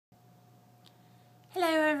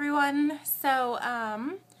Hello everyone.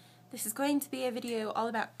 This is going to be a video all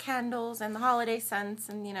about candles and the holiday scents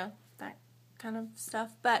and that kind of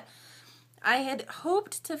stuff, but I had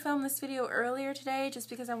hoped to film this video earlier today just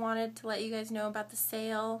because I wanted to let you guys know about the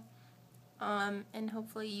sale, and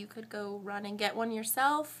hopefully you could go run and get one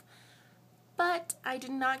yourself, but I did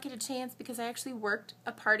not get a chance because I actually worked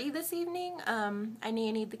a party this evening. I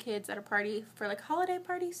nannied the kids at a party for like a holiday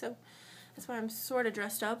party, so that's why I'm sort of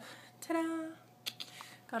dressed up. Ta-da!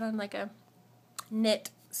 Got on like a knit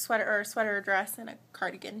sweater dress and a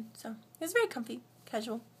cardigan, so it was very comfy,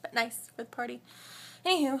 casual, but nice for the party.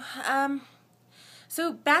 Anywho,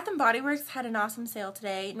 so Bath & Body Works had an awesome sale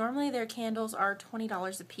today. Normally their candles are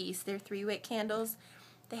 $20 a piece. They're 3-wick candles.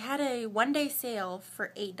 They had a one-day sale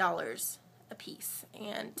for $8 a piece,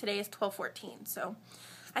 and today is 12/14. So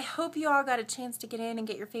I hope you all got a chance to get in and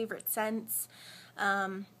get your favorite scents.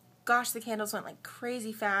 Gosh, the candles went like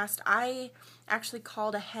crazy fast. I actually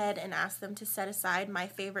called ahead and asked them to set aside my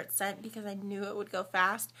favorite scent because I knew it would go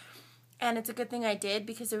fast. And it's a good thing I did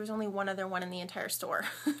because there was only one other one in the entire store.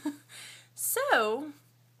 So,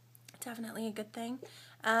 definitely a good thing.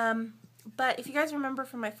 But if you guys remember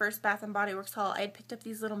from my first Bath & Body Works haul, I had picked up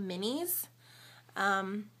these little minis.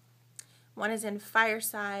 One is in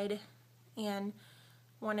Fireside and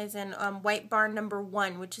one is in White Barn No.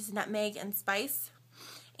 1, which is nutmeg and spice.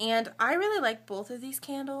 And I really like both of these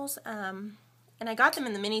candles, and I got them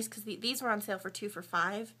in the minis because these were on sale for 2 for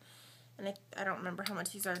 $5, and I don't remember how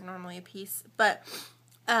much these are normally a piece, but,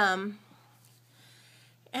 and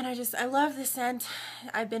I love the scent.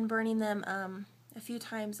 I've been burning them a few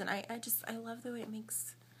times, and I love the way it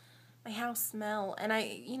makes my house smell, and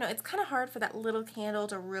it's kind of hard for that little candle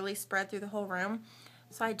to really spread through the whole room,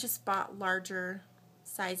 so I just bought larger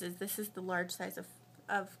sizes. This is the large size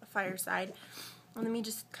of Fireside. Let me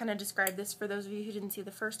just kind of describe this for those of you who didn't see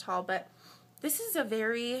the first haul, but this is a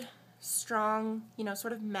very strong,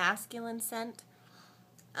 sort of masculine scent.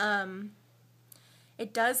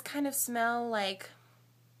 It does kind of smell like,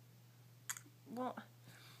 well,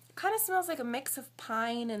 it kind of smells like a mix of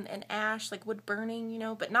pine and ash, like wood burning,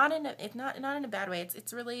 but not in a bad way.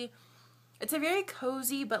 It's a very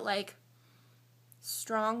cozy but like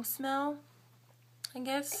strong smell, I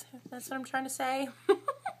guess. That's what I'm trying to say.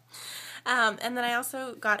 And then I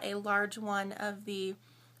also got a large one of the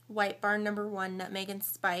White Barn No. 1 Nutmeg and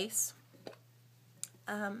Spice.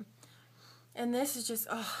 And this is just,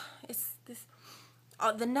 it's this,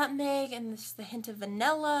 the nutmeg and the hint of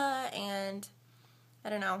vanilla, and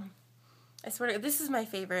I don't know. I swear to God, this is my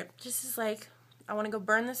favorite. This is like, I want to go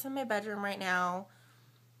burn this in my bedroom right now,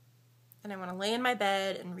 and I want to lay in my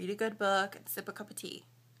bed and read a good book and sip a cup of tea.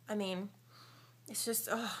 I mean, it's just,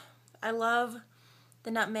 I love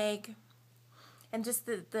the nutmeg. And just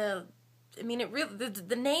the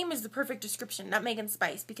name is the perfect description, nutmeg and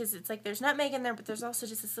spice, because it's like there's nutmeg in there, but there's also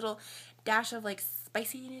just this little dash of like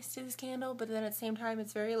spiciness to this candle, but then at the same time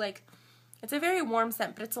it's very like, it's a very warm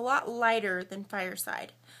scent, but it's a lot lighter than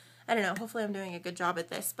Fireside. I don't know, hopefully I'm doing a good job at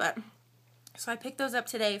this, but, so I picked those up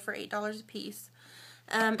today for $8 a piece.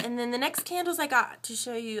 And then the next candles I got to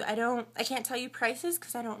show you, I can't tell you prices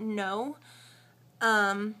because I don't know,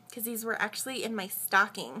 because these were actually in my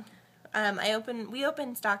stocking. We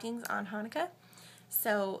opened stockings on Hanukkah,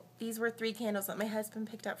 so these were 3 candles that my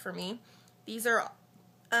husband picked up for me. These are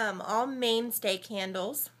all mainstay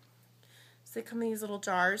candles, so they come in these little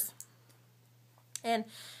jars, and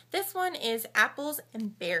this one is apples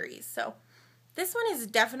and berries. So this one is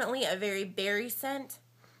definitely a very berry scent,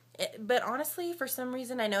 but honestly, for some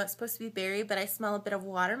reason, I know it's supposed to be berry, but I smell a bit of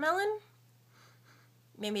watermelon.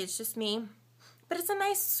 Maybe it's just me. But it's a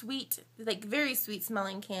nice, sweet, like very sweet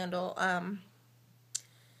smelling candle. I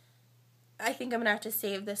think I'm going to have to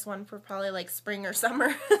save this one for probably like spring or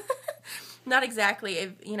summer. Not exactly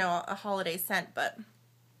a holiday scent, but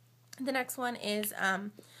the next one is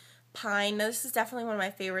pine. Now this is definitely one of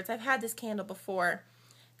my favorites. I've had this candle before.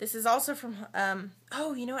 This is also from,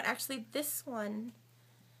 oh, you know what, actually this one,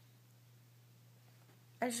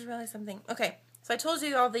 I just realized something. Okay, so I told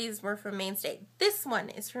you all these were from Mainstay. This one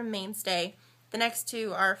is from Mainstay. The next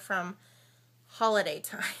 2 are from Holiday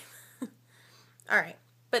Time. Alright,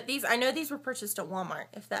 but I know these were purchased at Walmart,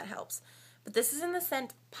 if that helps. But this is in the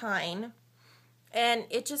scent Pine, and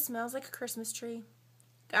it just smells like a Christmas tree.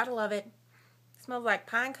 Gotta love it. It smells like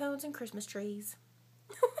pine cones and Christmas trees.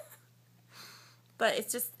 But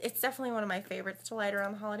it's definitely one of my favorites to light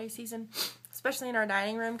around the holiday season, especially in our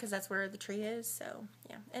dining room, because that's where the tree is, so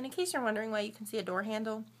yeah. And in case you're wondering why you can see a door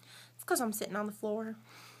handle, it's because I'm sitting on the floor.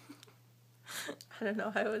 I don't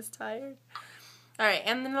know, I was tired. Alright,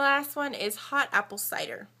 and then the last one is hot apple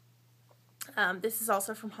cider. This is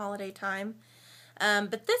also from Holiday Time.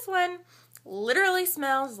 But this one literally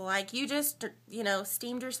smells like you just, you know,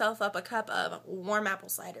 steamed yourself up a cup of warm apple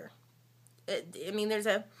cider. I mean, there's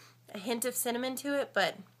a hint of cinnamon to it,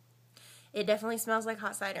 but it definitely smells like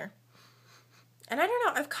hot cider. And I don't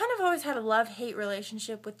know, I've kind of always had a love-hate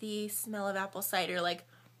relationship with the smell of apple cider. Like,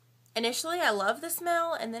 initially I love the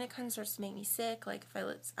smell, and then it kind of starts to make me sick. Like, if I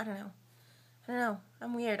don't know.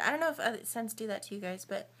 I'm weird. I don't know if other scents do that to you guys,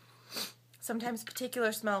 but sometimes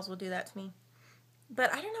particular smells will do that to me.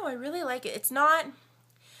 But I don't know, I really like it. It's not...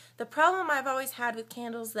 The problem I've always had with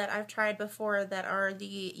candles that I've tried before that are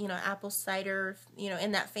the, you know, apple cider, you know,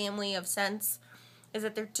 in that family of scents, is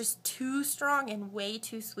that they're just too strong and way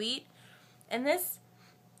too sweet. And this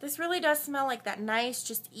really does smell like that nice,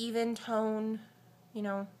 just even tone, you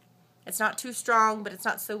know. It's not too strong, but it's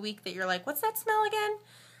not so weak that you're like, what's that smell again?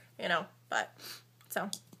 You know, but, so,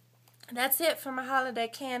 that's it for my holiday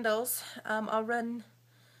candles. I'll run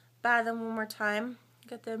by them one more time.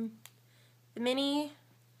 Got them, the mini,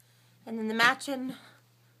 and then the matching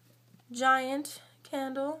giant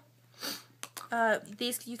candle.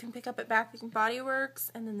 These you can pick up at Bath & Body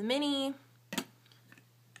Works, and then the mini,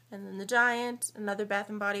 and then the giant, another Bath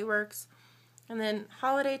 & Body Works, and then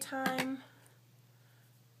holiday time,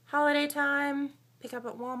 pick up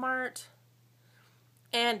at Walmart.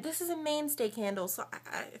 And this is a mainstay candle, so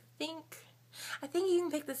I think you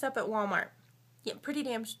can pick this up at Walmart. Yeah, pretty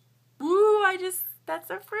damn. Ooh, that's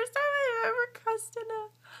the first time I've ever cussed in a.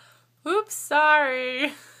 Oops,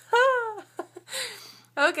 sorry.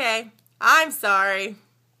 Okay, I'm sorry.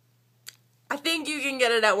 I think you can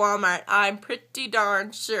get it at Walmart. I'm pretty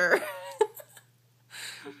darn sure.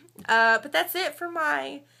 But that's it for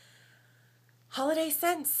my holiday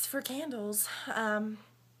scents for candles. I'm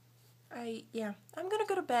gonna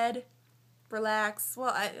go to bed, relax.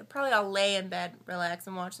 Well, I'll lay in bed, relax,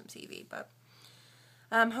 and watch some TV. But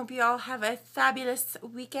hope you all have a fabulous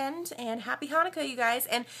weekend, and happy Hanukkah, you guys.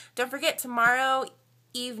 And don't forget, tomorrow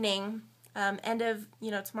evening,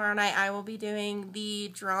 tomorrow night, I will be doing the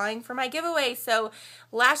drawing for my giveaway. So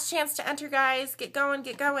last chance to enter, guys. Get going.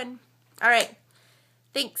 All right.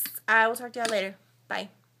 Thanks. I will talk to y'all later. Bye.